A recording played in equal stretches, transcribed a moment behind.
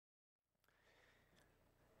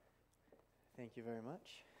Thank you very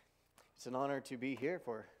much. It's an honor to be here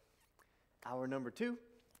for hour number 2.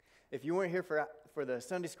 If you weren't here for the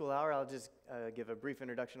Sunday school hour, I'll just give a brief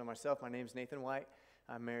introduction of myself. My name is Nathan White.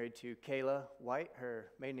 I'm married to Kayla White. Her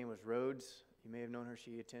maiden name was Rhodes. You may have known her.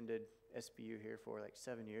 She attended SBU here for like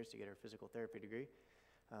 7 years to get her physical therapy degree.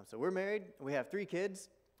 So we're married. We have 3 kids,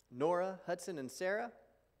 Nora, Hudson, and Sarah,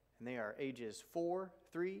 and they are ages 4,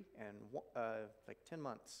 3, and like 10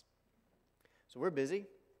 months. So we're busy.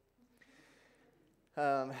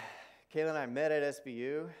 Kayla and I met at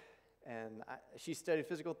SBU, and she studied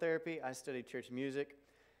physical therapy. I studied church music,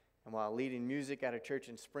 and while leading music at a church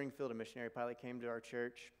in Springfield, a missionary pilot came to our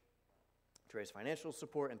church to raise financial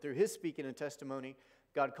support, and through his speaking and testimony,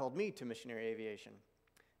 God called me to missionary aviation.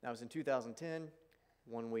 That was in 2010.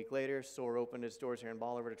 1 week later, SOAR opened its doors here in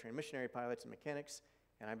Bolivar to train missionary pilots and mechanics,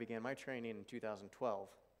 and I began my training in 2012.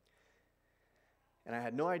 And I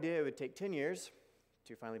had no idea it would take 10 years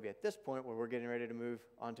to finally be at this point where we're getting ready to move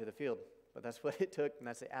onto the field. But that's what it took, and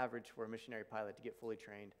that's the average for a missionary pilot to get fully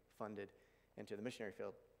trained, funded into the missionary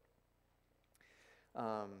field.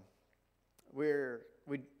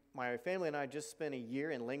 My family and I just spent a year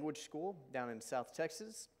in language school down in South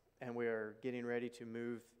Texas, and we are getting ready to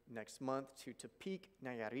move next month to Tepic,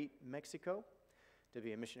 Nayarit, Mexico, to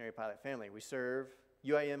be a missionary pilot family. We serve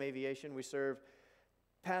UIM Aviation. We serve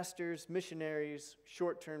pastors, missionaries,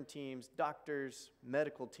 short-term teams, doctors,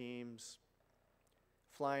 medical teams,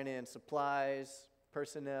 flying in supplies,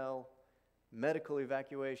 personnel, medical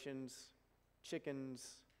evacuations,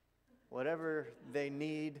 chickens, whatever they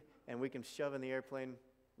need, and we can shove in the airplane,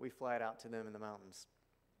 we fly it out to them in the mountains.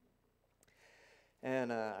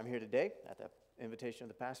 And I'm here today at the invitation of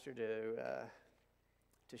the pastor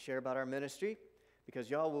to share about our ministry,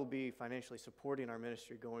 because y'all will be financially supporting our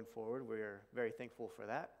ministry going forward. We're very thankful for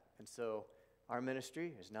that. And so our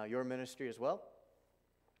ministry is now your ministry as well.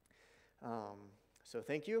 So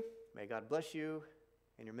thank you. May God bless you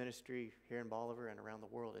and your ministry here in Bolivar and around the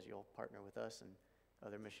world as you'll partner with us and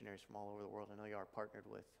other missionaries from all over the world. I know you are partnered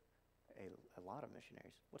with a lot of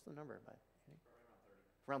missionaries. What's the number?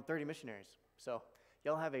 Around 30 missionaries. So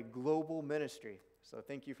y'all have a global ministry. So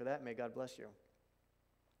thank you for that. May God bless you.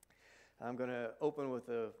 I'm going to open with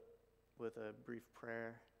a brief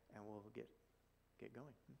prayer, and we'll get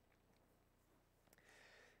going.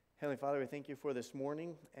 Heavenly Father, we thank you for this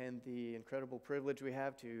morning and the incredible privilege we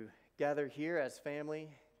have to gather here as family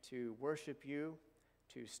to worship you,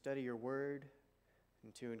 to study your word,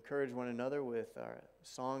 and to encourage one another with our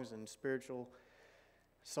songs and spiritual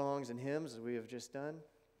songs and hymns as we have just done.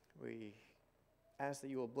 We ask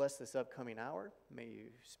that you will bless this upcoming hour. May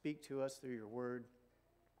you speak to us through your word.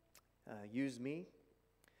 Use me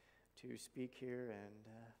to speak here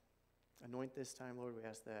and anoint this time, Lord. We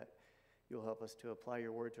ask that you'll help us to apply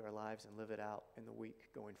your word to our lives and live it out in the week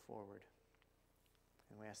going forward.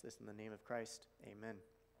 And we ask this in the name of Christ. Amen.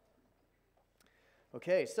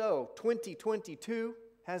 Okay, so 2022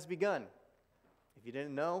 has begun. If you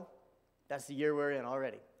didn't know, that's the year we're in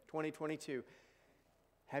already, 2022.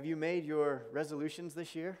 Have you made your resolutions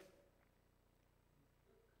this year?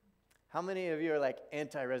 How many of you are like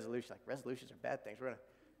anti-resolution? Like resolutions are bad things.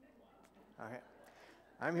 All right.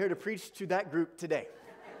 I'm here to preach to that group today.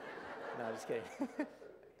 No, just kidding.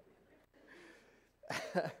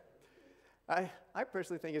 I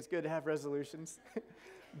personally think it's good to have resolutions,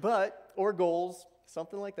 or goals,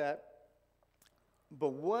 something like that. But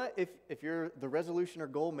what if you're the resolution or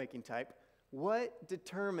goal-making type, what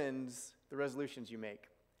determines the resolutions you make,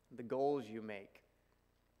 the goals you make?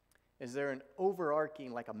 Is there an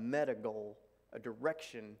overarching, like a meta goal, a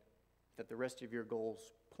direction that the rest of your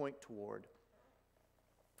goals point toward?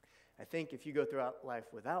 I think if you go throughout life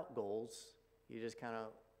without goals, you just kind of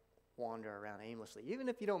wander around aimlessly. Even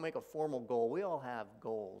if you don't make a formal goal, we all have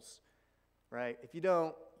goals, right? If you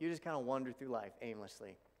don't, you just kind of wander through life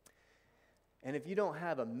aimlessly. And if you don't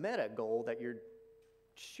have a meta goal that you're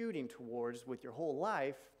shooting towards with your whole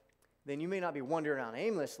life, then you may not be wandering around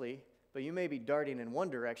aimlessly, but you may be darting in one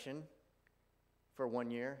direction for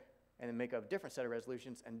 1 year and then make a different set of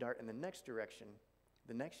resolutions and dart in the next direction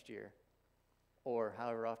the next year, or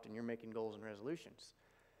however often you're making goals and resolutions.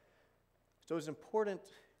 So it's important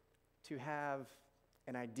to have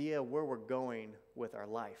an idea where we're going with our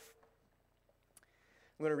life.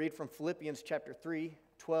 I'm going to read from Philippians chapter 3,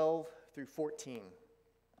 12 through 14.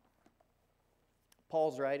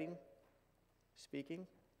 Paul's writing, speaking.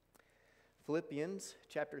 Philippians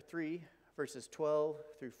chapter 3, verses 12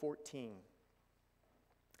 through 14.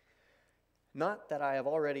 Not that I have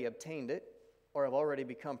already obtained it, or have already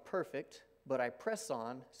become perfect, but I press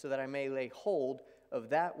on so that I may lay hold of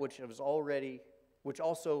that which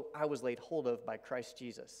also I was laid hold of by Christ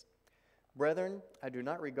Jesus. Brethren, I do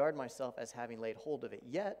not regard myself as having laid hold of it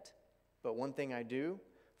yet, but one thing I do,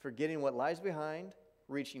 forgetting what lies behind,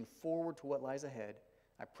 reaching forward to what lies ahead,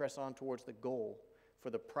 I press on towards the goal for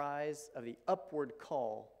the prize of the upward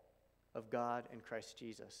call of God in Christ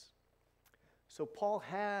Jesus. So Paul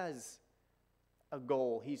has a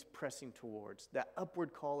goal he's pressing towards, that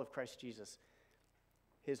upward call of Christ Jesus.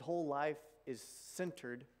 His whole life is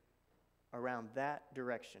centered around that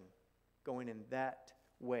direction, going in that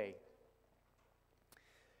way.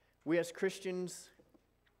 We as Christians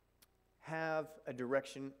have a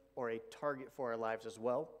direction or a target for our lives as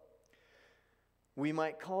well. We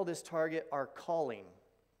might call this target our calling,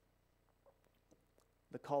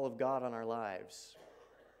 the call of God on our lives.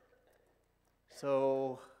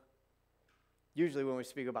 So, usually when we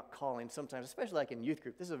speak about calling, sometimes, especially like in youth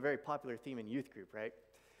group, this is a very popular theme in youth group, right?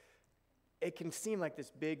 It can seem like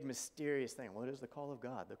this big, mysterious thing. What is the call of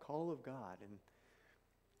God? The call of God. And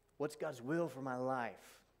what's God's will for my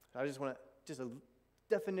life? I just want a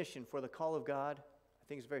definition for the call of God. I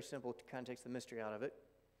think it's very simple. It kind of takes the mystery out of it.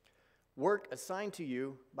 Work assigned to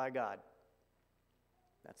you by God.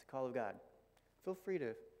 That's the call of God. Feel free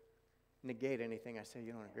to negate anything I say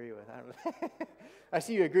you don't agree with. I don't know. I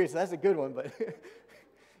see you agree, so that's a good one, but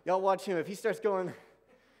y'all watch him. If he starts going,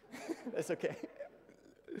 that's okay.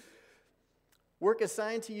 Work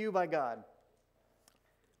assigned to you by God.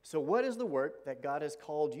 So what is the work that God has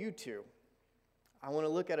called you to? I want to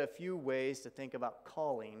look at a few ways to think about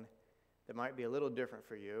calling that might be a little different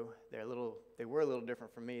for you. They were a little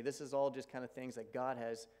different for me. This is all just kind of things that God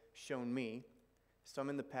has shown me, some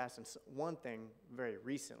in the past, and one thing very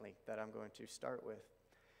recently that I'm going to start with.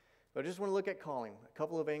 But I just want to look at calling, a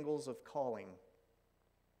couple of angles of calling.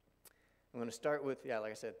 I'm going to start with,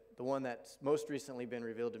 like I said, the one that's most recently been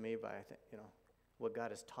revealed to me by, what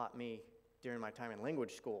God has taught me during my time in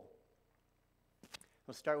language school.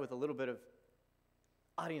 I'll start with a little bit of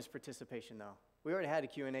audience participation, though. We already had a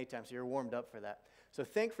Q&A time, so you're warmed up for that. So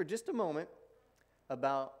think for just a moment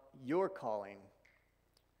about your calling.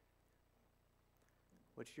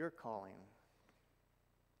 What's your calling?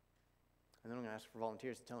 And then I'm going to ask for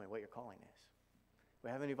volunteers to tell me what your calling is. Do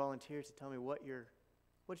we have any volunteers to tell me what's your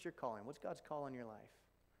calling? What's God's call on your life?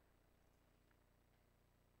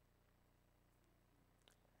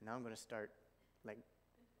 Now I'm going to start,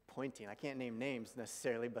 pointing. I can't name names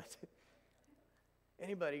necessarily, but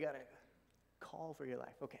anybody got a call for your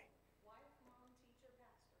life? Okay.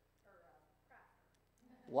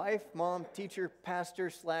 Wife, mom, teacher, pastor,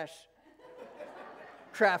 crafter.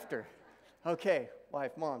 Crafter. Okay.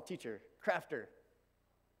 Wife, mom, teacher, crafter.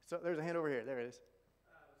 So there's a hand over here. There it is.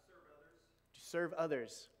 Serve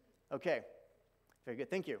others. Okay. Very good.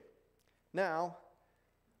 Thank you. Now,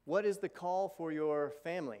 what is the call for your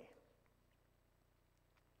family?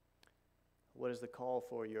 What is the call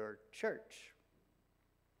for your church?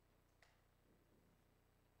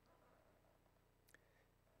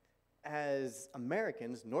 As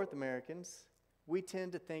Americans, North Americans, we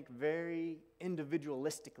tend to think very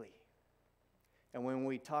individualistically. And when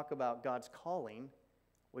we talk about God's calling,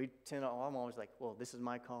 we tend to, I'm always like, well, this is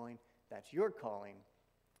my calling, that's your calling.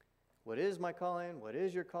 What is my calling? What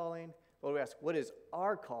is your calling? Well, we ask, what is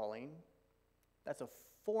our calling? That's a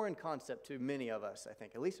foreign concept to many of us, I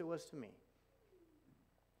think. At least it was to me.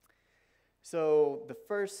 So the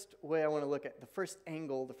first way I want to look at, the first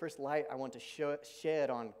angle, the first light I want to shed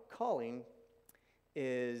on calling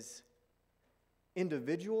is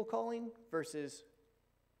individual calling versus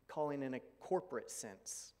calling in a corporate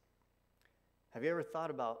sense. Have you ever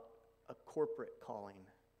thought about a corporate calling?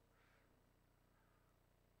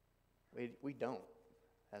 We don't,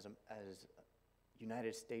 as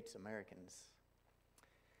United States Americans.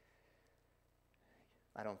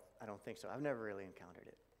 I don't think so. I've never really encountered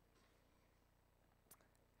it.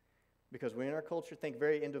 Because we in our culture think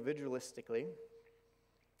very individualistically,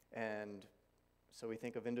 and so we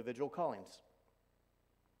think of individual callings.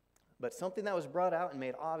 But something that was brought out and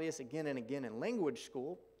made obvious again and again in language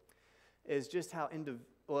school is just how individual,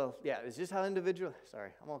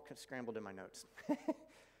 sorry, I'm all scrambled in my notes.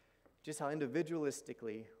 Just how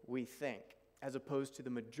individualistically we think, as opposed to the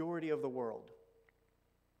majority of the world.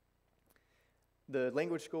 The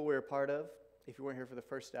language school we were a part of, if you weren't here for the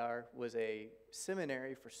first hour, was a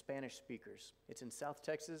seminary for Spanish speakers. It's in South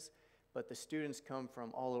Texas, but the students come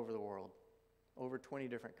from all over the world, over 20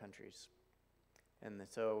 different countries. And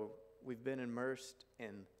so we've been immersed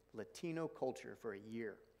in Latino culture for a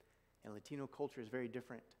year. And Latino culture is very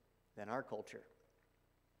different than our culture.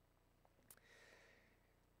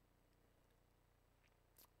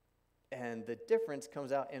 And the difference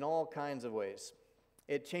comes out in all kinds of ways.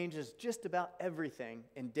 It changes just about everything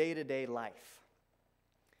in day-to-day life.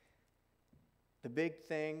 The big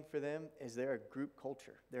thing for them is they're a group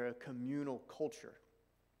culture. They're a communal culture.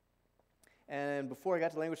 And before I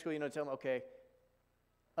got to language school, tell them, okay,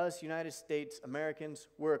 us United States Americans,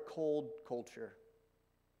 we're a cold culture.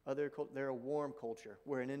 They're a warm culture.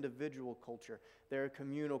 We're an individual culture. They're a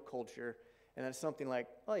communal culture. And that's something like,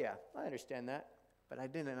 oh yeah, I understand that. But I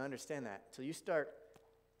didn't understand that. So you start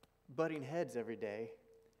butting heads every day,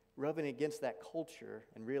 rubbing against that culture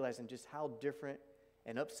and realizing just how different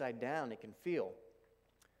and upside down it can feel.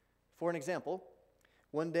 For an example,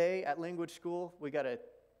 one day at language school, we got a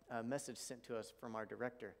message sent to us from our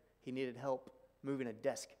director. He needed help moving a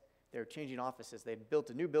desk. They were changing offices. They'd built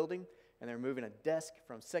a new building, and they were moving a desk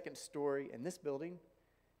from second story in this building,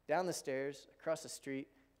 down the stairs, across the street,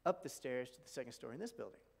 up the stairs to the second story in this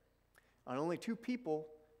building. And only 2 people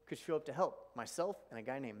could show up to help, myself and a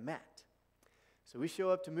guy named Matt. So we show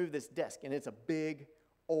up to move this desk, and it's a big,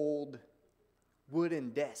 old, wooden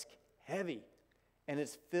desk, heavy, and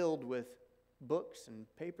it's filled with books and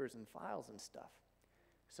papers and files and stuff.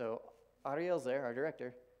 So Ariel's there, our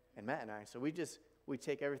director, and Matt and I. So we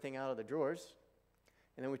take everything out of the drawers,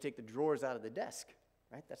 and then we take the drawers out of the desk,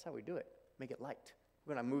 right? That's how we do it. Make it light.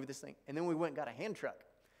 We're going to move this thing. And then we went and got a hand truck,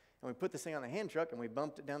 and we put this thing on the hand truck, and we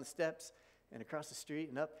bumped it down the steps and across the street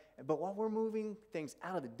and up. But while we're moving things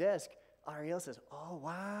out of the desk, Ariel says, oh,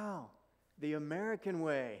 wow, the American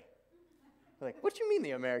way. We're like, what do you mean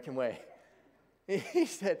the American way? He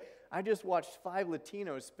said, I just watched 5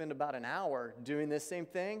 Latinos spend about an hour doing this same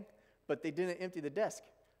thing, but they didn't empty the desk.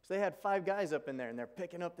 So they had 5 guys up in there, and they're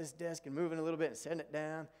picking up this desk and moving a little bit and setting it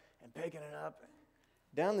down and picking it up,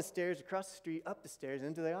 down the stairs, across the street, up the stairs,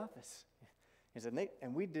 into the office. He said,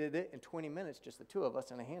 and we did it in 20 minutes, just the 2 of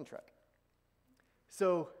us in a hand truck.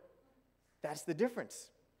 So that's the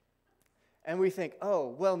difference. And we think,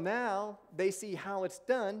 oh, well, now they see how it's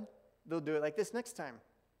done. They'll do it like this next time.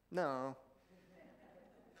 No.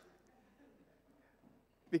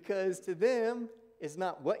 Because to them, it's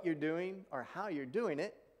not what you're doing or how you're doing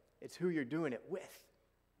it. It's who you're doing it with.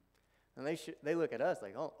 And they look at us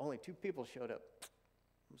like, oh, only 2 people showed up.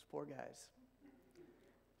 Those poor guys.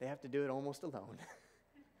 They have to do it almost alone.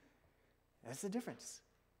 That's the difference.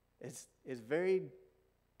 It's very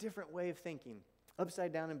different way of thinking,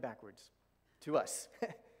 upside down and backwards to us.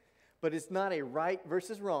 But it's not a right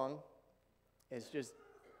versus wrong. It's just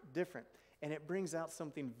different. And it brings out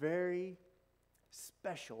something very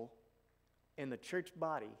special in the church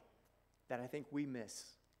body that I think we miss.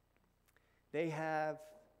 They have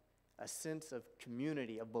a sense of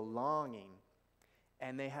community, of belonging,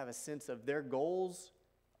 and they have a sense of their goals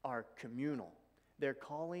are communal. Their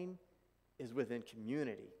calling is within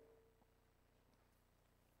community.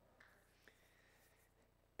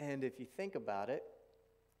 And if you think about it,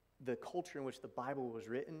 the culture in which the Bible was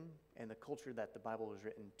written and the culture that the Bible was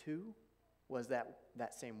written to was that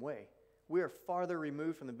same way. We are farther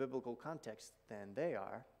removed from the biblical context than they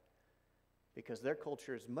are because their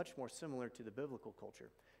culture is much more similar to the biblical culture.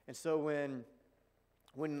 And so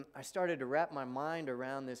when I started to wrap my mind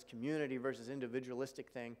around this community versus individualistic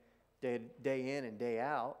thing day in and day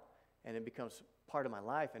out, and it becomes part of my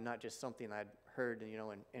life and not just something I'd heard in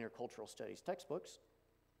intercultural studies textbooks,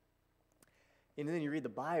 and then you read the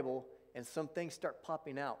Bible and some things start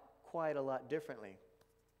popping out quite a lot differently.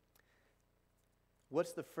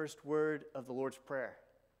 What's the first word of the Lord's Prayer?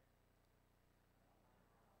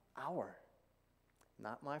 Our.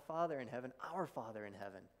 Not my Father in heaven, our Father in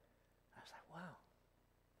heaven. I was like, wow.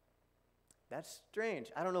 That's strange.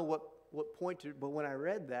 I don't know what point to, but when I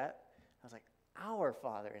read that, I was like, our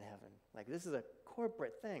Father in heaven. Like, this is a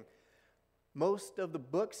corporate thing. Most of the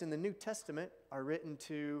books in the New Testament are written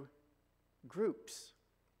to groups.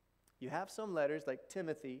 You have some letters like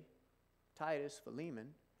Timothy, Titus, Philemon,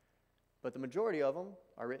 but the majority of them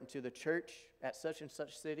are written to the church at such and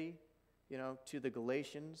such city, to the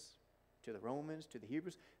Galatians, to the Romans, to the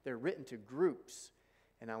Hebrews. They're written to groups.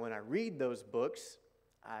 And now when I read those books,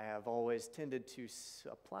 I have always tended to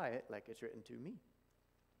apply it like it's written to me.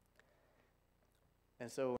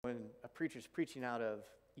 And so when a preacher's preaching out of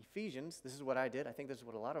Ephesians, this is what I did. I think this is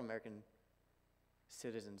what a lot of American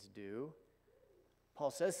citizens do.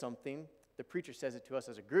 Paul says something, the preacher says it to us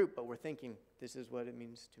as a group, but we're thinking, this is what it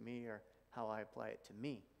means to me or how I apply it to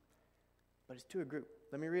me. But it's to a group.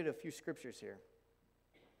 Let me read a few scriptures here.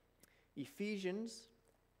 Ephesians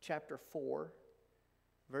chapter 4,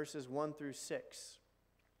 verses 1 through 6.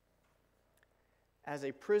 As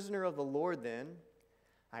a prisoner of the Lord, then,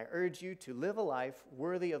 I urge you to live a life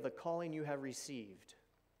worthy of the calling you have received.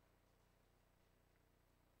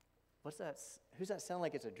 What's that? Who's that sound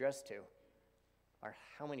like it's addressed to? Or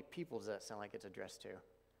how many people does that sound like it's addressed to?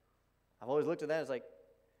 I've always looked at that as like,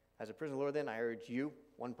 As a prisoner of the Lord, then, I urge you,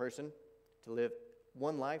 one person, to live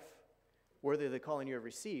one life worthy of the calling you have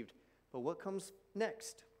received. But what comes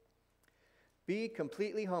next? Be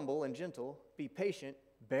completely humble and gentle. Be patient,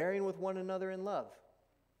 bearing with one another in love.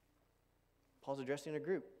 Paul's addressing a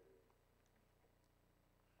group.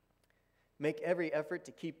 Make every effort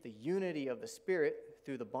to keep the unity of the Spirit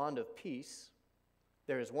through the bond of peace.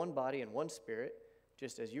 There is one body and one Spirit,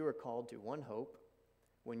 just as you were called to one hope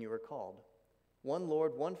when you were called. One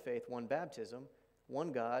Lord, one faith, one baptism,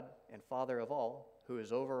 one God and Father of all, who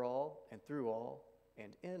is over all and through all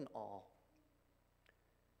and in all.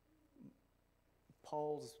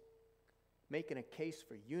 Paul's making a case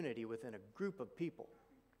for unity within a group of people.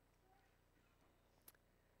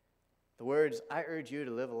 The words, I urge you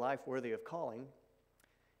to live a life worthy of calling.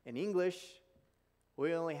 In English,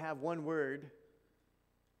 we only have one word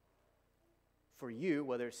for you,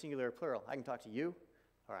 whether it's singular or plural. I can talk to you,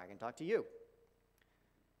 or I can talk to you.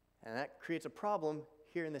 And that creates a problem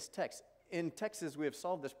here in this text. In Texas, we have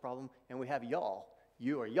solved this problem, and we have y'all.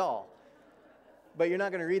 You or y'all. But you're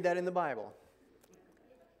not going to read that in the Bible.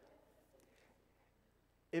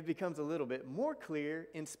 It becomes a little bit more clear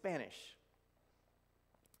in Spanish.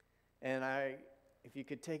 And if you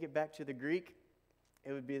could take it back to the Greek,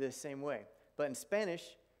 it would be the same way. But in Spanish,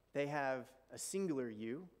 they have a singular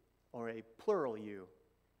you or a plural you.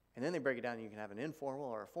 And then they break it down, and you can have an informal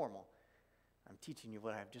or a formal. I'm teaching you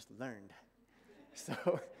what I've just learned.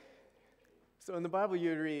 So in the Bible, you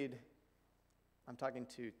would read, I'm talking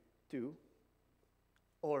to tú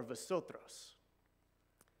or vosotros.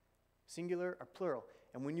 Singular or plural.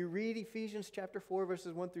 And when you read Ephesians chapter 4,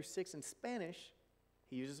 verses 1 through 6 in Spanish,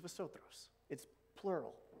 he uses vosotros. It's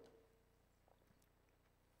plural.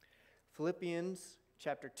 Philippians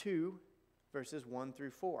chapter 2, verses 1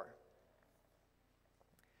 through 4.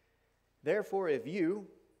 Therefore, if you,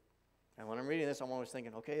 and when I'm reading this, I'm always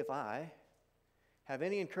thinking, okay, if I have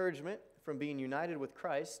any encouragement from being united with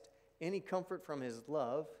Christ, any comfort from his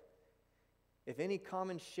love, if any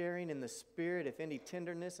common sharing in the Spirit, if any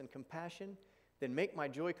tenderness and compassion, then make my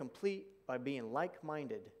joy complete by being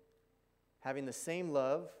like-minded, having the same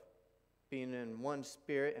love, being in one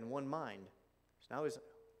spirit and one mind. So now he's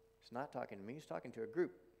not talking to me, he's talking to a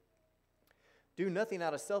group. Do nothing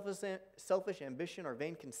out of selfish ambition or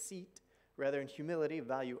vain conceit. Rather, in humility,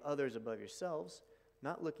 value others above yourselves,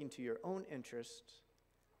 not looking to your own interests,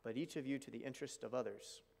 but each of you to the interest of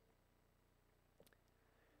others.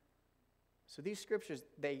 So these scriptures,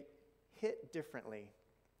 they hit differently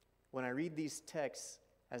when I read these texts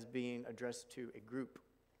as being addressed to a group.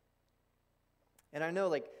 And I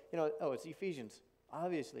know, it's Ephesians.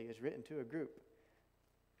 Obviously, it's written to a group.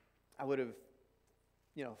 I would have,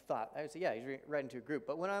 thought, I would say, yeah, he's writing to a group.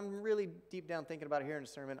 But when I'm really deep down thinking about it here in a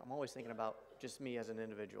sermon, I'm always thinking about just me as an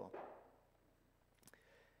individual.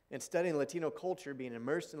 And studying Latino culture, being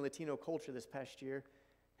immersed in Latino culture this past year,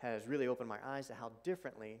 has really opened my eyes to how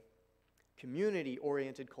differently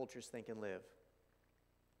community-oriented cultures think and live.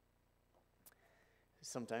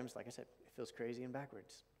 Sometimes, like I said, it feels crazy and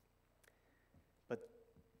backwards. But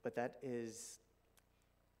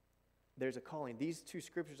there's a calling. These two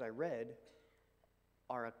scriptures I read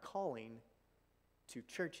are a calling to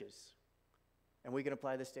churches. And we can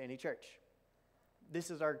apply this to any church. This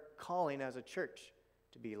is our calling as a church,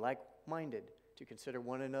 to be like-minded, to consider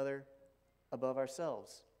one another above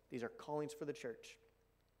ourselves. These are callings for the church.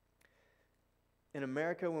 In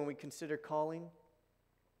America, when we consider calling,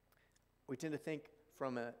 we tend to think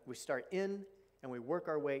we start in and we work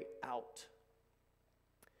our way out.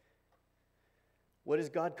 What is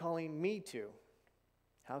God calling me to?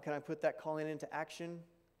 How can I put that calling into action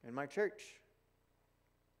in my church?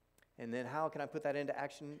 And then how can I put that into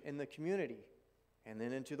action in the community? And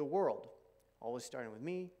then into the world? Always starting with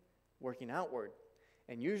me, working outward.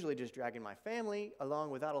 And usually just dragging my family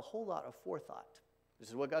along without a whole lot of forethought. This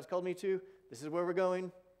is what God's called me to. This is where we're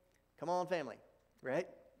going. Come on, family. Right?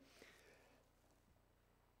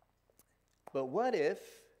 But what if,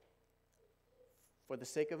 for the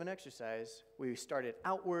sake of an exercise, we started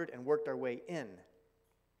outward and worked our way in?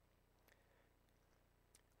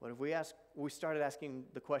 What if we started asking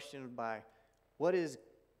the question by, what is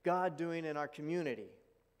God doing in our community?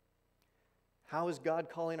 How is God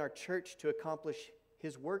calling our church to accomplish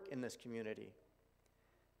his work in this community?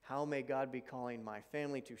 How may God be calling my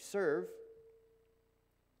family to serve?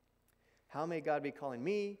 How may God be calling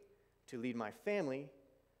me to lead my family,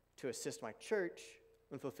 to assist my church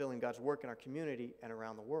in fulfilling God's work in our community and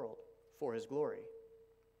around the world for his glory?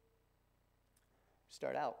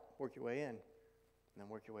 Start out, work your way in, and then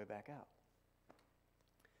work your way back out.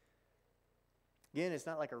 Again, it's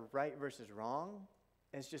not like a right versus wrong.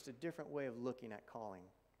 It's just a different way of looking at calling.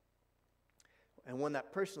 and one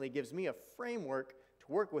that personally gives me a framework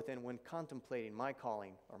to work within when contemplating my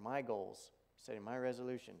calling or my goals, setting my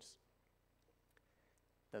resolutions.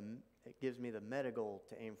 It gives me the meta goal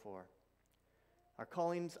to aim for. Our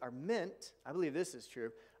callings are meant, I believe this is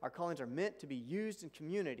true, our callings are meant to be used in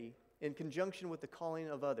community in conjunction with the calling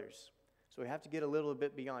of others. So we have to get a little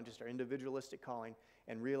bit beyond just our individualistic calling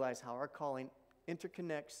and realize how our calling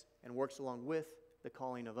interconnects and works along with the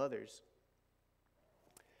calling of others.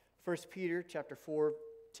 1 Peter chapter 4,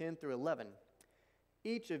 10 through 11.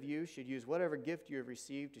 Each of you should use whatever gift you have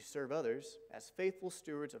received to serve others as faithful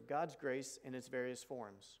stewards of God's grace in its various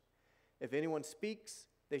forms. If anyone speaks,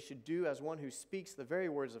 they should do as one who speaks the very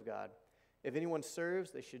words of God. If anyone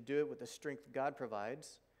serves, they should do it with the strength God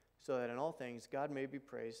provides, so that in all things God may be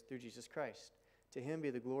praised through Jesus Christ. To him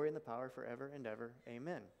be the glory and the power forever and ever.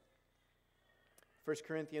 Amen. 1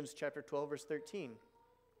 Corinthians chapter 12, verse 13.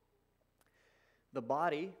 The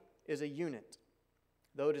body is a unit,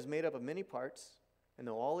 though it is made up of many parts, and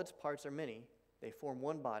though all its parts are many, they form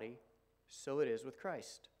one body, so it is with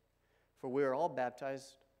Christ. For we are all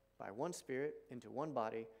baptized by one Spirit into one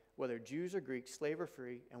body, whether Jews or Greeks, slave or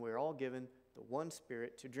free, and we are all given the one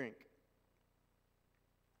Spirit to drink.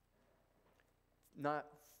 Not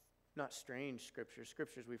strange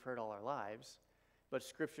scriptures we've heard all our lives, but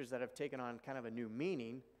scriptures that have taken on kind of a new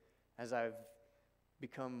meaning as I've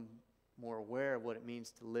become more aware of what it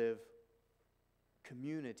means to live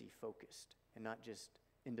community-focused and not just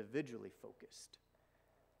individually focused.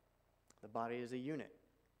 The body is a unit.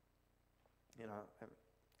 You know,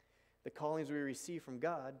 the callings we receive from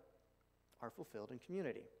God are fulfilled in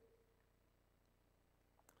community.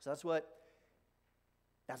 So that's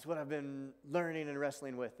what I've been learning and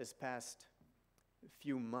wrestling with this past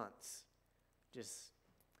few months. Just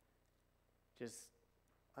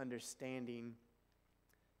understanding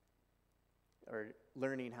or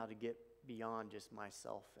learning how to get beyond just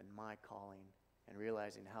myself and my calling and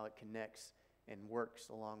realizing how it connects and works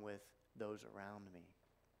along with those around me,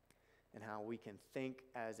 and how we can think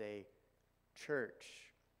as a church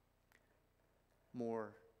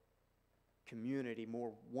more community,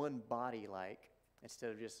 more one body-like,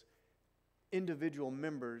 instead of just individual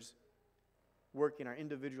members working our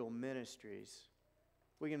individual ministries.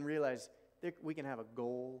 We can realize we can have a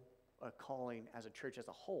goal, a calling as a church as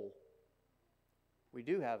a whole. We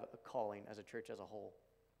do have a calling as a church as a whole.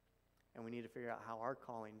 And we need to figure out how our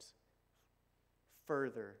callings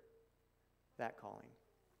further that calling.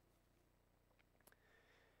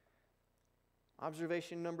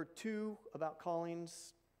 Observation number 2 about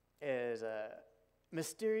callings is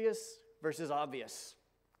mysterious versus obvious.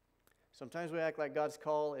 Sometimes we act like God's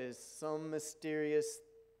call is some mysterious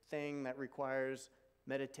thing that requires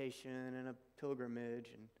meditation and a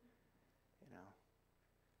pilgrimage and,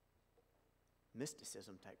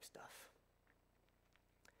 mysticism type stuff.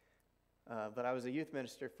 But I was a youth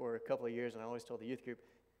minister for a couple of years, and I always told the youth group,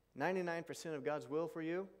 99% of God's will for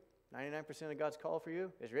you, 99% of God's call for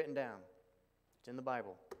you is written down. It's in the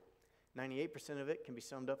Bible. 98% of it can be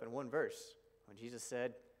summed up in one verse. When Jesus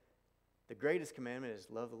said, the greatest commandment is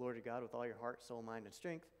love the Lord your God with all your heart, soul, mind, and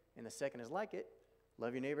strength. And the second is like it,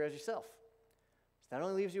 love your neighbor as yourself. So that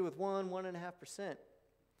only leaves you with 1.5%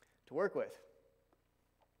 to work with.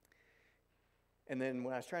 And then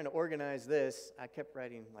when I was trying to organize this, I kept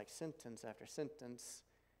writing like sentence after sentence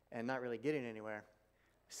and not really getting anywhere.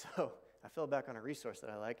 So I fell back on a resource that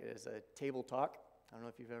I like. It is a Table Talk. I don't know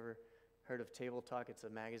if you've ever heard of Table Talk. It's a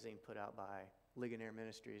magazine put out by Ligonier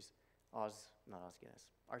Ministries,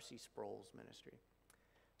 R.C. Sproul's ministry.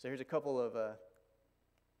 So here's a couple of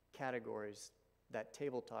categories that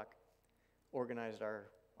Table Talk organized the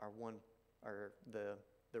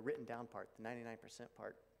written down part, the 99%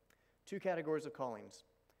 part. 2 categories of callings.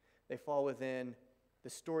 They fall within the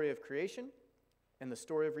story of creation and the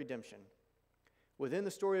story of redemption. Within the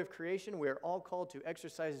story of creation, we are all called to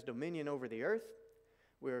exercise dominion over the earth.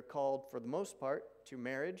 We are called, for the most part, to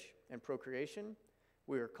marriage and procreation.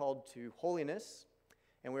 We are called to holiness,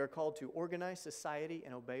 and we are called to organize society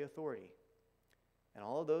and obey authority. And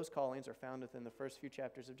all of those callings are found within the first few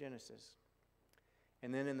chapters of Genesis.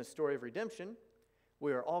 And then in the story of redemption,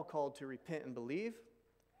 we are all called to repent and believe.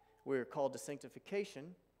 We are called to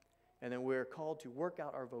sanctification, and then we are called to work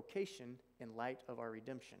out our vocation in light of our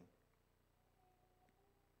redemption.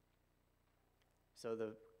 So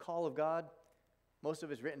the call of God, most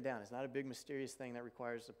of it is written down. It's not a big mysterious thing that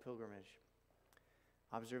requires a pilgrimage.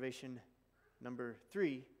 Observation number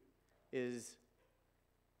 3 is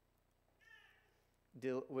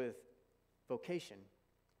deal with vocation.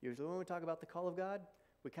 Usually when we talk about the call of God,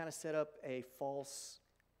 we kind of set up a false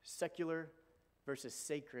secular versus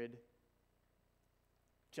sacred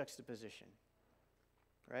juxtaposition.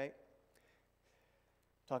 right?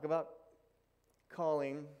 Talk about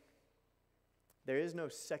calling. There is no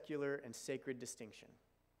secular and sacred distinction.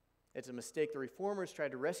 It's a mistake the reformers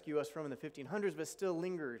tried to rescue us from in the 1500s, but still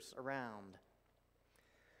lingers around.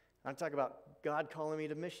 I'm talking about God calling me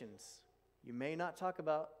to missions. You may not talk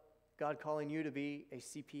about God calling you to be a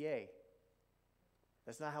CPA.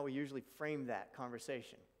 That's not how we usually frame that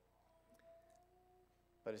conversation.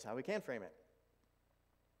 But it's how we can frame it.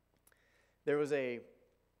 There was a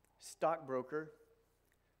stockbroker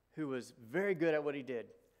who was very good at what he did,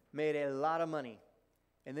 made a lot of money,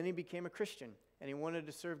 and then he became a Christian, and he wanted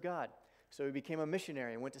to serve God. So he became a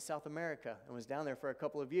missionary and went to South America and was down there for a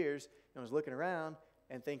couple of years and was looking around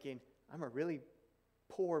and thinking, I'm a really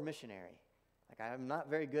poor missionary. Like, I'm not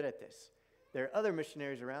very good at this. There are other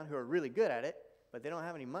missionaries around who are really good at it, but they don't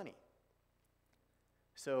have any money.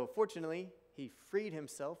 So fortunately, he freed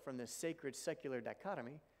himself from this sacred secular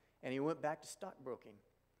dichotomy, and he went back to stockbroking.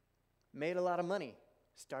 Made a lot of money,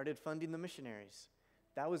 started funding the missionaries.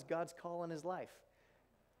 That was God's call in his life.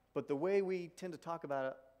 But the way we tend to talk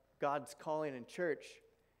about God's calling in church,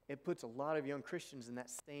 it puts a lot of young Christians in that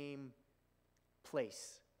same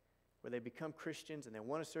place where they become Christians and they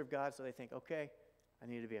want to serve God, so they think, okay, I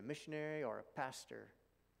need to be a missionary or a pastor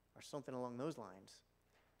or something along those lines.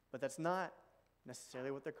 But that's not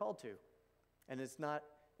necessarily what they're called to. And it's not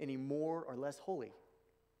any more or less holy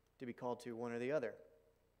to be called to one or the other.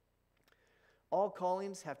 All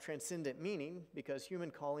callings have transcendent meaning because human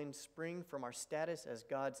callings spring from our status as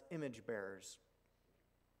God's image bearers.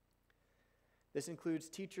 This includes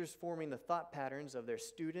teachers forming the thought patterns of their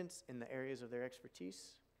students in the areas of their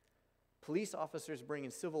expertise, police officers bringing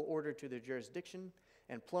civil order to their jurisdiction,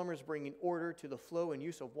 and plumbers bringing order to the flow and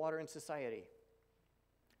use of water in society.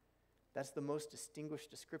 That's the most distinguished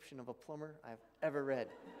description of a plumber I've ever read.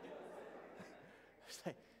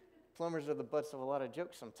 Plumbers are the butts of a lot of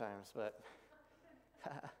jokes sometimes, but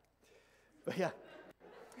yeah.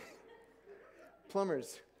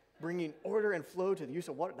 Plumbers bringing order and flow to the use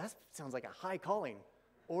of water. That sounds like a high calling.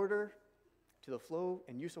 Order to the flow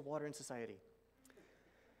and use of water in society.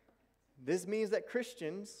 This means that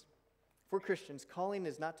for Christians, calling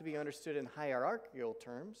is not to be understood in hierarchical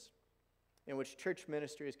terms, in which church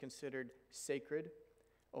ministry is considered sacred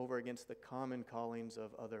over against the common callings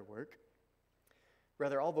of other work.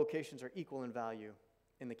 Rather, all vocations are equal in value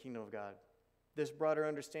in the kingdom of God. This broader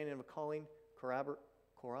understanding of a calling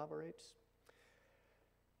corroborates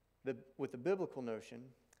with the biblical notion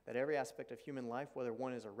that every aspect of human life, whether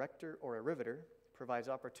one is a rector or a riveter, provides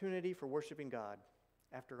opportunity for worshiping God.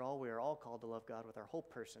 After all, we are all called to love God with our whole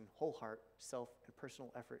person, whole heart, self, and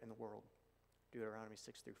personal effort in the world. Deuteronomy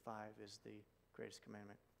 6-5 is the greatest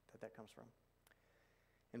commandment that comes from.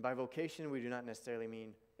 And by vocation, we do not necessarily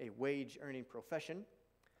mean a wage-earning profession.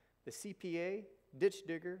 The CPA, ditch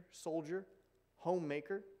digger, soldier,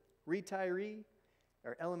 homemaker, retiree,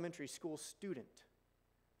 or elementary school student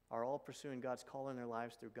are all pursuing God's call in their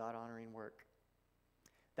lives through God-honoring work.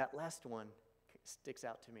 That last one sticks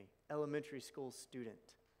out to me, elementary school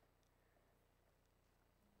student.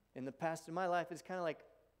 In the past in my life, it's kind of like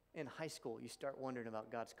in high school, you start wondering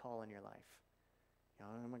about God's call in your life. You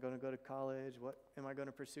know, am I going to go to college? What am I going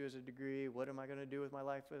to pursue as a degree? What am I going to do with my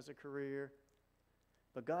life as a career?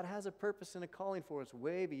 But God has a purpose and a calling for us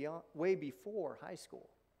way before high school.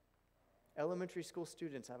 Elementary school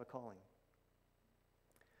students have a calling.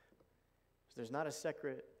 So there's not a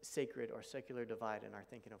sacred or secular divide in our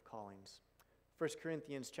thinking of callings. 1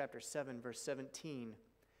 Corinthians chapter 7, verse 17.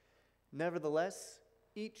 Nevertheless,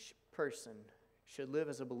 each person should live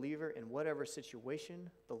as a believer in whatever situation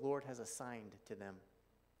the Lord has assigned to them,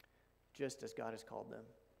 just as God has called them.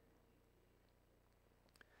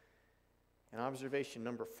 And observation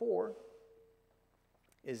number 4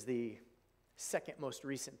 is the second most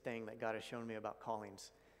recent thing that God has shown me about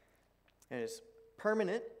callings. And it's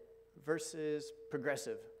permanent versus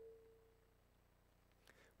progressive.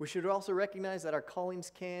 We should also recognize that our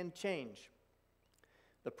callings can change.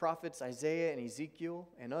 The prophets Isaiah and Ezekiel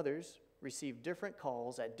and others received different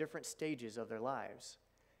calls at different stages of their lives.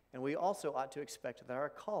 And we also ought to expect that our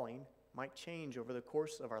calling might change over the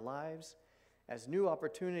course of our lives as new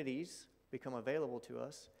opportunities become available to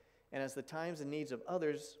us and as the times and needs of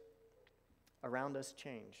others around us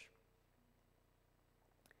change.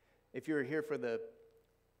 If you were here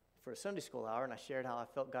for a Sunday school hour and I shared how I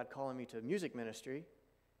felt God calling me to music ministry,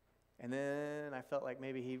 and then I felt like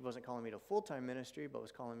maybe he wasn't calling me to full-time ministry, but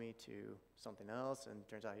was calling me to something else, and it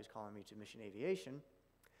turns out he was calling me to mission aviation.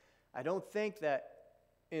 I don't think that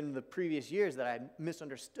in the previous years that I had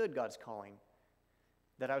misunderstood God's calling,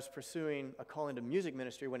 that I was pursuing a calling to music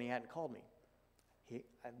ministry when he hadn't called me.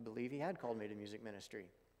 I believe he had called me to music ministry.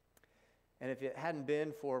 And if it hadn't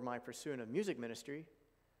been for my pursuit of music ministry,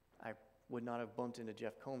 I would not have bumped into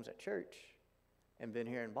Jeff Combs at church and been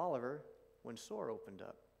here in Bolivar when SOAR opened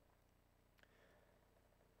up.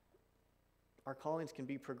 Our callings can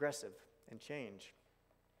be progressive and change.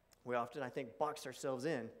 We often, I think, box ourselves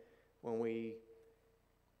in when we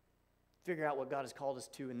figure out what God has called us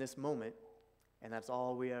to in this moment, and that's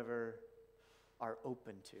all we ever are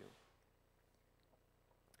open to.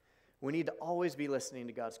 We need to always be listening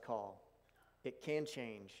to God's call. It can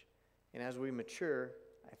change, and as we mature,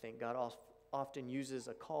 I think God often uses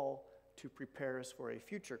a call to prepare us for a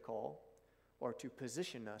future call or to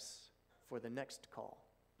position us for the next call,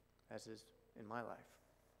 as is in my life.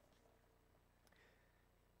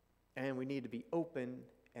 And we need to be open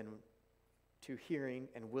and to hearing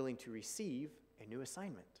and willing to receive a new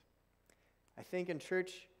assignment. I think in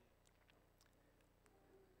church,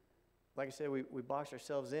 like I said, we box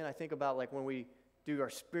ourselves in. I think about like when we do our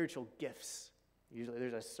spiritual gifts. Usually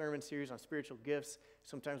there's a sermon series on spiritual gifts.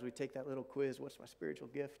 Sometimes we take that little quiz, what's my spiritual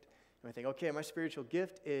gift? And we think, okay, my spiritual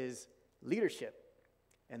gift is leadership.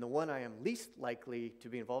 And the one I am least likely to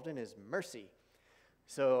be involved in is mercy.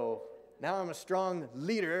 So now I'm a strong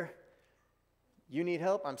leader. You need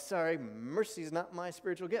help? I'm sorry, mercy is not my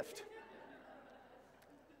spiritual gift.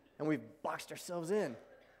 And we've boxed ourselves in.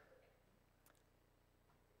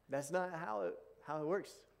 That's not how it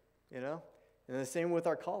works, you know? And the same with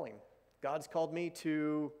our calling. God's called me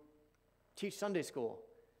to teach Sunday school,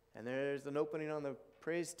 and there's an opening on the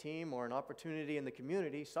praise team or an opportunity in the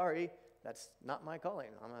community. Sorry, that's not my calling.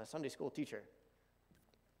 I'm a Sunday school teacher.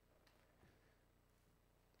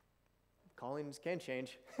 Callings can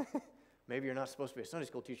change. Maybe you're not supposed to be a Sunday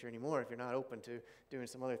school teacher anymore if you're not open to doing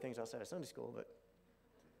some other things outside of Sunday school. But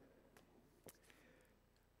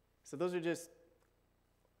so those are just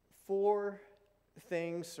 4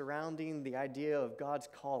 things surrounding the idea of God's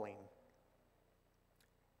calling.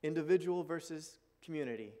 Individual versus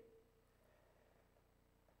community.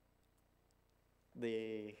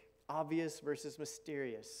 The obvious versus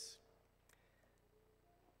mysterious.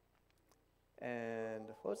 And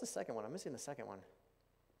what was the second one? I'm missing the second one.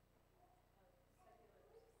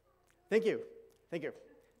 Thank you.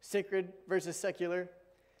 Sacred versus secular.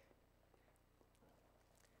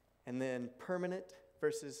 And then permanent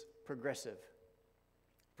versus progressive.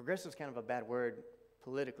 Progressive is kind of a bad word,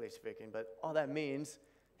 politically speaking, but all that means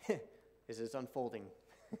is it's unfolding.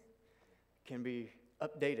 Can be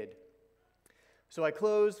updated. So I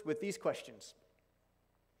close with these questions.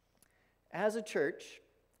 As a church,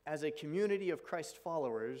 as a community of Christ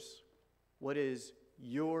followers, what is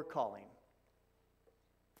your calling?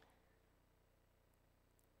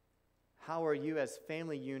 How are you as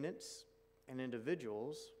family units and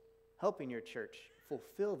individuals helping your church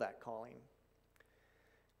fulfill that calling?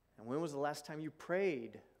 And when was the last time you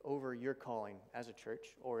prayed over your calling as a church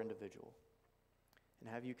or individual? And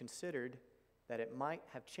have you considered that it might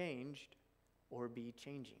have changed or be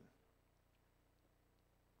changing?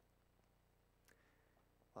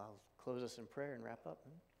 I'll close us in prayer and wrap up.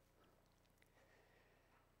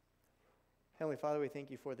 Heavenly Father, we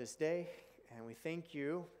thank you for this day, and we thank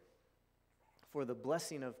you for the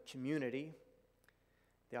blessing of community,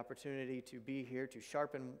 the opportunity to be here, to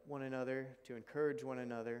sharpen one another, to encourage one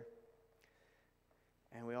another.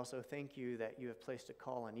 And we also thank you that you have placed a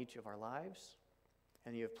call on each of our lives,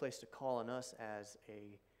 and you have placed a call on us as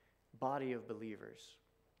a body of believers.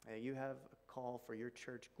 You have a call for your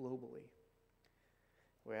church globally.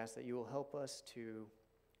 We ask that you will help us to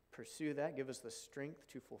pursue that, give us the strength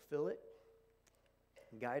to fulfill it,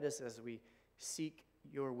 guide us as we seek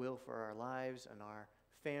your will for our lives and our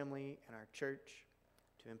family and our church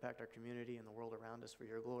to impact our community and the world around us for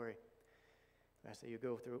your glory. We ask that you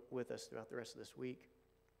go through with us throughout the rest of this week.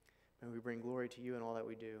 May we bring glory to you in all that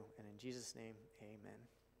we do. And in Jesus' name, amen.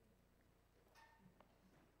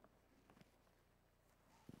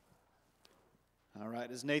 All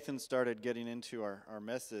right, as Nathan started getting into our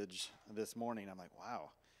message this morning, I'm like, wow.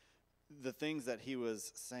 The things that he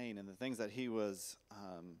was saying and the things that he was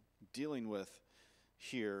dealing with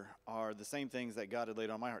here are the same things that God had laid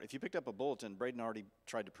on my heart. If you picked up a bulletin, Braden already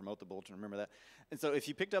tried to promote the bulletin, remember that? And so if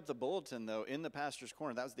you picked up the bulletin, though, in the pastor's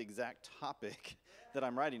corner, that was the exact topic that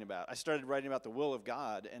I'm writing about. I started writing about the will of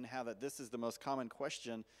God and how that this is the most common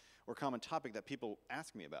question or common topic that people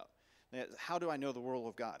ask me about. How do I know the will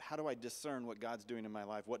of God? How do I discern what God's doing in my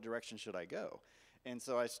life? What direction should I go? And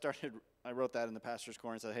so I wrote that in the pastor's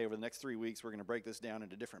corner and said, hey, over the next 3 weeks, we're going to break this down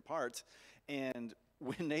into different parts. And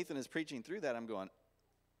when Nathan is preaching through that, I'm going,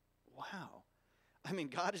 wow. I mean,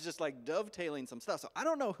 God is just like dovetailing some stuff. So I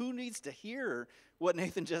don't know who needs to hear what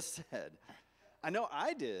Nathan just said. I know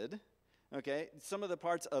I did, Okay, some of the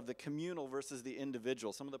parts of the communal versus the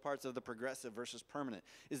individual, some of the parts of the progressive versus permanent,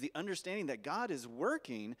 is the understanding that God is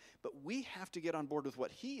working, but we have to get on board with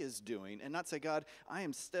what he is doing and not say, God, I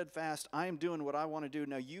am steadfast, I am doing what I want to do,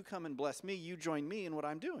 now you come and bless me, you join me in what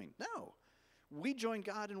I'm doing. No, we join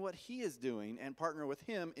God in what he is doing and partner with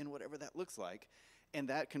him in whatever that looks like, and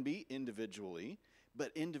that can be individually,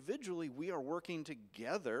 but individually we are working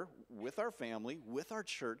together with our family, with our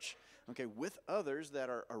church, okay, with others that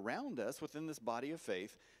are around us within this body of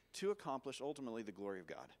faith to accomplish ultimately the glory of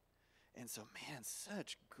God. And so, man,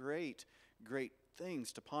 such great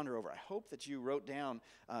things to ponder over. I hope that you wrote down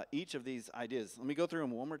each of these ideas. Let me go through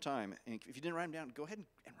them one more time. And if you didn't write them down, go ahead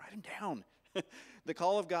and write them down. The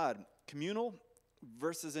call of God, communal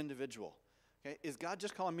versus individual. Okay, is God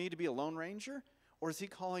just calling me to be a lone ranger? Or is he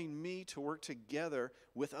calling me to work together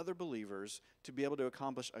with other believers to be able to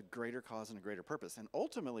accomplish a greater cause and a greater purpose? And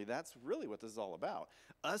ultimately, that's really what this is all about.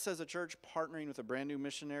 Us as a church partnering with a brand new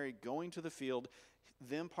missionary, going to the field,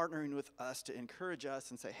 them partnering with us to encourage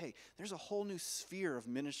us and say, hey, there's a whole new sphere of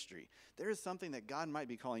ministry. There is something that God might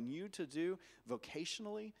be calling you to do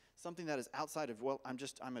vocationally, something that is outside of, well,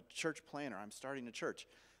 I'm a church planner, I'm starting a church.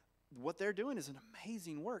 What they're doing is an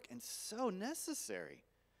amazing work and so necessary.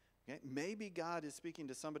 Okay? Maybe God is speaking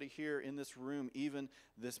to somebody here in this room even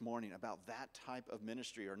this morning about that type of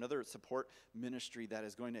ministry or another support ministry that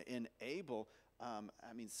is going to enable,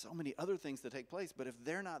 so many other things to take place. But if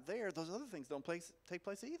they're not there, those other things don't take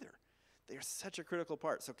place either. They are such a critical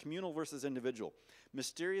part. So communal versus individual.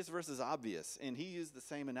 Mysterious versus obvious. And he used the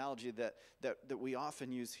same analogy that we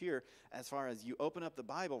often use here as far as you open up the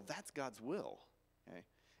Bible, that's God's will. Okay?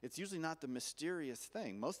 It's usually not the mysterious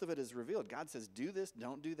thing. Most of it is revealed. God says, do this,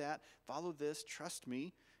 don't do that, follow this, trust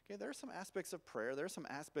me. Okay, there are some aspects of prayer. There are some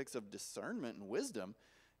aspects of discernment and wisdom.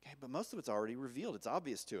 Okay, but most of it's already revealed. It's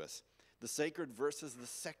obvious to us. The sacred versus the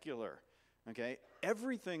secular. Okay,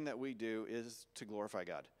 everything that we do is to glorify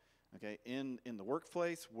God. Okay, in the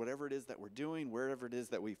workplace, whatever it is that we're doing, wherever it is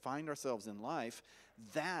that we find ourselves in life,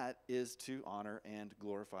 that is to honor and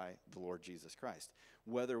glorify the Lord Jesus Christ.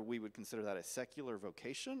 Whether we would consider that a secular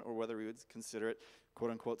vocation or whether we would consider it,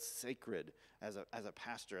 quote unquote, sacred as a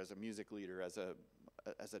pastor, as a music leader, as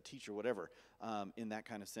a teacher, whatever, in that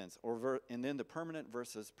kind of sense. And then the permanent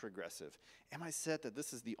versus progressive. Am I set that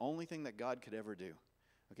this is the only thing that God could ever do,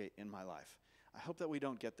 okay, in my life? I hope that we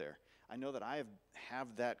don't get there. I know that I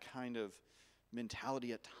have that kind of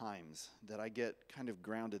mentality at times, that I get kind of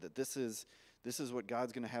grounded, that this is what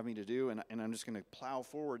God's going to have me to do, and I'm just going to plow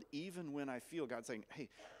forward even when I feel God saying, hey,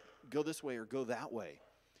 go this way or go that way,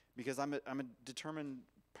 because I'm a determined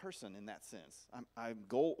person in that sense. I'm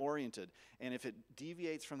goal-oriented, and if it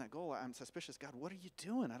deviates from that goal, I'm suspicious. God, what are you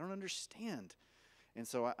doing? I don't understand. And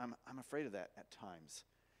so I'm afraid of that at times.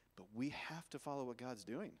 But we have to follow what God's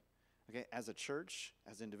doing. Okay, as a church,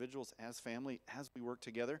 as individuals, as family, as we work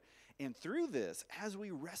together. And through this, as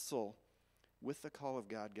we wrestle with the call of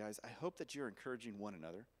God, guys, I hope that you're encouraging one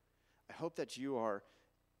another. I hope that you are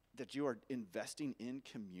investing in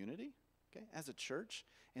community, okay, as a church,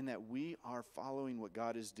 and that we are following what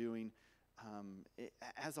God is doing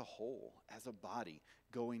as a whole, as a body,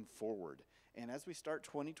 going forward. And as we start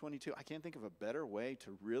 2022, I can't think of a better way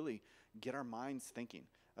to really get our minds thinking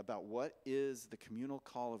about what is the communal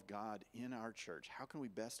call of God in our church. How can we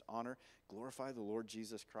best honor, glorify the Lord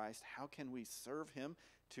Jesus Christ? How can we serve him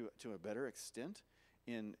to a better extent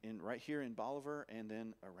in right here in Bolivar and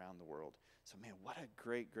then around the world? So, man, what a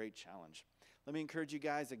great challenge. Let me encourage you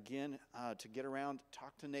guys again to get around,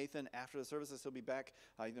 talk to Nathan after the services. He'll be back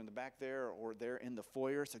either in the back there or there in the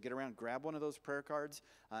foyer. So get around, grab one of those prayer cards,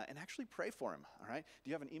 and actually pray for him, all right? Do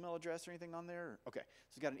you have an email address or anything on there? Okay,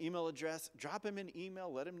 so you got an email address. Drop him an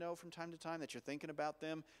email. Let him know from time to time that you're thinking about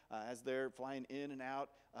them as they're flying in and out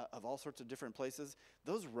of all sorts of different places.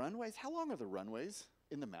 Those runways, how long are the runways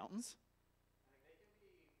in the mountains?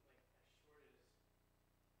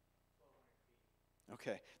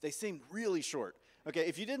 Okay, they seem really short. Okay,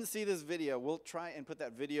 if you didn't see this video, we'll try and put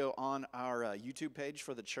that video on our YouTube page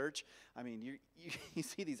for the church. I mean, you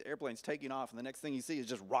see these airplanes taking off, and the next thing you see is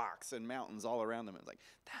just rocks and mountains all around them. It's like,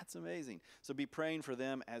 that's amazing. So be praying for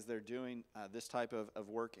them as they're doing this type of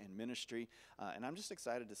work and ministry. And I'm just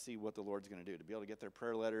excited to see what the Lord's going to do, to be able to get their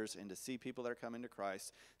prayer letters and to see people that are coming to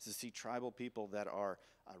Christ, to see tribal people that are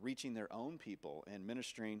reaching their own people and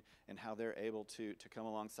ministering, and how they're able to come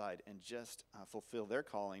alongside and just fulfill their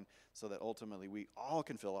calling, so that ultimately we all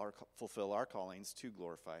can fulfill our callings to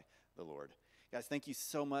glorify the Lord. Guys, thank you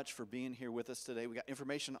so much for being here with us today. We got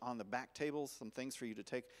information on the back tables, some things for you to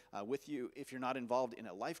take with you. If you're not involved in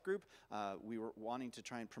a life group, we were wanting to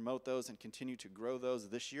try and promote those and continue to grow those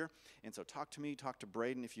this year. And so talk to me, talk to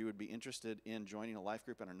Braden if you would be interested in joining a life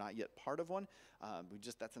group and are not yet part of one.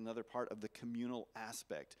 That's another part of the communal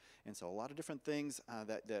aspect. And so a lot of different things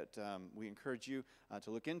that we encourage you to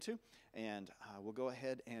look into. And we'll go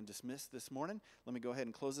ahead and dismiss this morning. Let me go ahead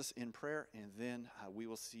and close this in prayer, and then we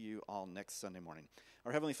will see you all next Sunday morning.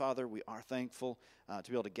 Our Heavenly Father, we are thankful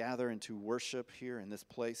to be able to gather and to worship here in this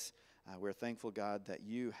place. We're thankful, God, that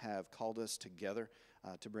you have called us together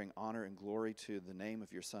to bring honor and glory to the name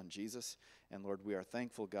of your Son, Jesus. And Lord, we are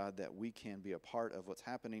thankful, God, that we can be a part of what's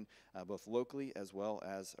happening both locally as well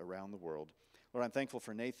as around the world. Lord, I'm thankful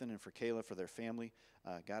for Nathan and for Kayla, for their family.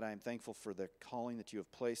 God, I am thankful for the calling that you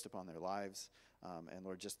have placed upon their lives. And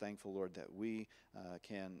Lord, just thankful, Lord, that we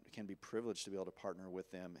can be privileged to be able to partner with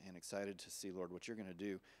them, and excited to see, Lord, what you're going to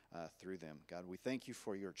do through them. God, we thank you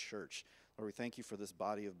for your church. Lord, we thank you for this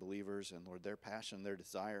body of believers, and Lord, their passion, their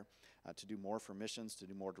desire to do more for missions, to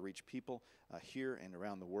do more to reach people here and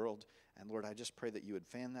around the world. And Lord, I just pray that you would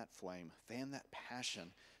fan that flame, fan that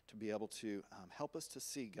passion to be able to help us to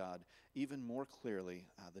see, God, even more clearly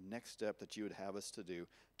the next step that you would have us to do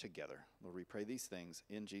together. Lord, we pray these things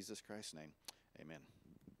in Jesus Christ's name. Amen.